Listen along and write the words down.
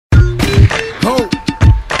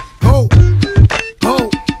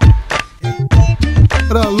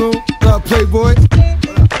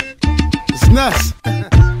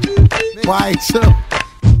Why chill?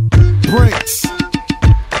 Breaks.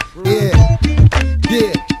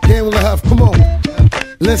 Yeah, Gamble and Huff, come on.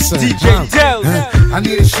 Listen, DJ Joe. I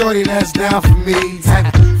need a shorty that's down for me.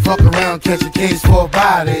 Type of fuck around, catch a case for a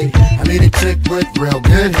body. I need a chick with real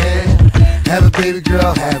good hair. Have a baby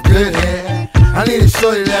girl, have good hair. I need a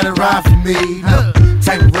shorty that'll ride for me.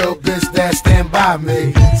 Type of real bitch that stand by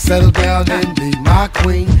me. Settle down and be my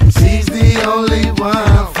queen. She's the only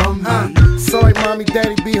one for me. Sorry, mommy,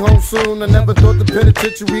 daddy, be home soon. I never thought the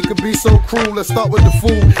penitentiary could be so cruel. Let's start with the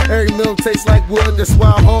food. Every meal tastes like wood. That's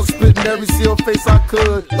why I hog spit in every seal face I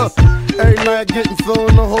could. Every night getting thrown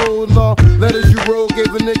in the hole and all. Letters you wrote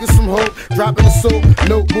gave a nigga some hope. Dropping the soap,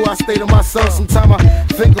 note, boo, I stay to myself. Sometimes I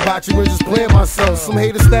think about you and just playing myself. Some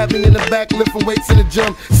haters stab me in the back, lifting weights in the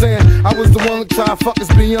gym, saying I was the one who tried to fuck us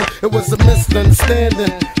be young. It was a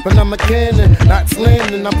misunderstanding, but I'm a cannon, not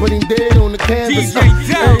slamming. I put him dead on the canvas.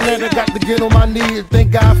 Every night I got to get on my knees.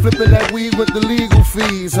 Thank God flipping that weed with the legal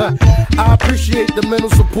fees. I appreciate the mental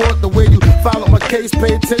support, the way you follow my case,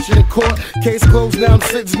 pay attention in court. Case closed, now I'm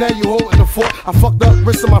sitting, now you holding the fort. I fucked up,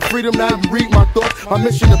 risking my freedom, now you read my thoughts. My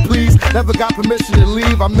mission to please, never got permission to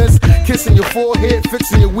leave. I miss kissing your forehead,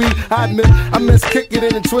 fixing your weed. I admit, I miss kicking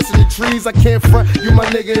it and twisting the trees. I can't front, you my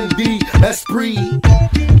nigga indeed. Let's breathe.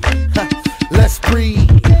 Let's breathe.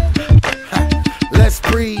 Let's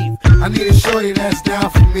breathe. I need a shorty that's down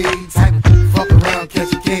for me. Type of fuck around,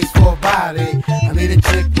 catch a case for a body. I need a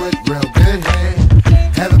chick with real good hair.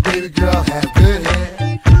 Have a baby girl, have good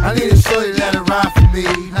hair. I need a shorty that'll ride for me.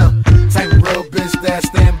 Type of real bitch that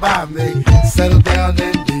stand by me. Settle down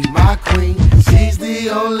and be my queen. She's the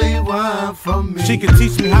only one for me. She can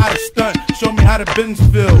teach me how to stunt, show me how the bins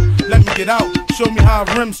feel. Let me get out, show me how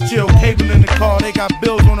rims chill. Cable in the car, they got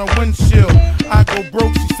bills on her windshield. I go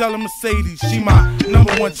broke, she sellin' Mercedes. She my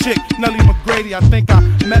 #1 chick, Nelly McGrady. I think I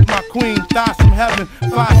met my queen, thighs from heaven,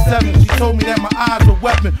 5'7". She told me that my eyes are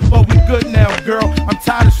weapon, but we good now, girl. I'm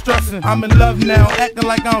tired of stressing. I'm in love now, acting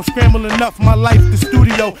like I don't scramble enough. My life, the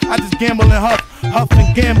studio, I just gamble and huff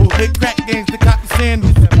and gamble. Hit crack games, the cotton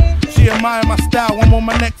sandals. She admire my style, I'm on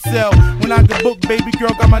my next cell. When I get booked, baby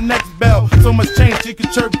girl got my next bell. So much change, she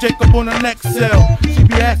can chirp Jacob on her next cell. She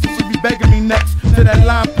be asking, she be begging me next. Till that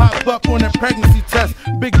line pop up on that pregnancy test.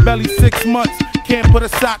 Big belly, 6 months, can't put her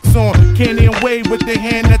socks on. Can't even wave with their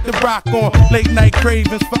hand at the rock on. Late night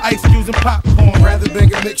cravings for ice cubes and popcorn. Rather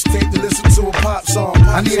beg a mixtape to listen to a pop song.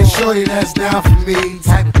 I need a shorty that's down for me.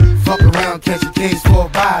 Type of fuck around, catch a case for a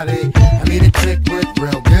body. I need a chick with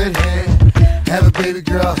real good hair. Have a baby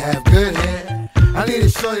girl, have good hair. I need a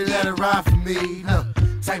shorty that'll ride for me.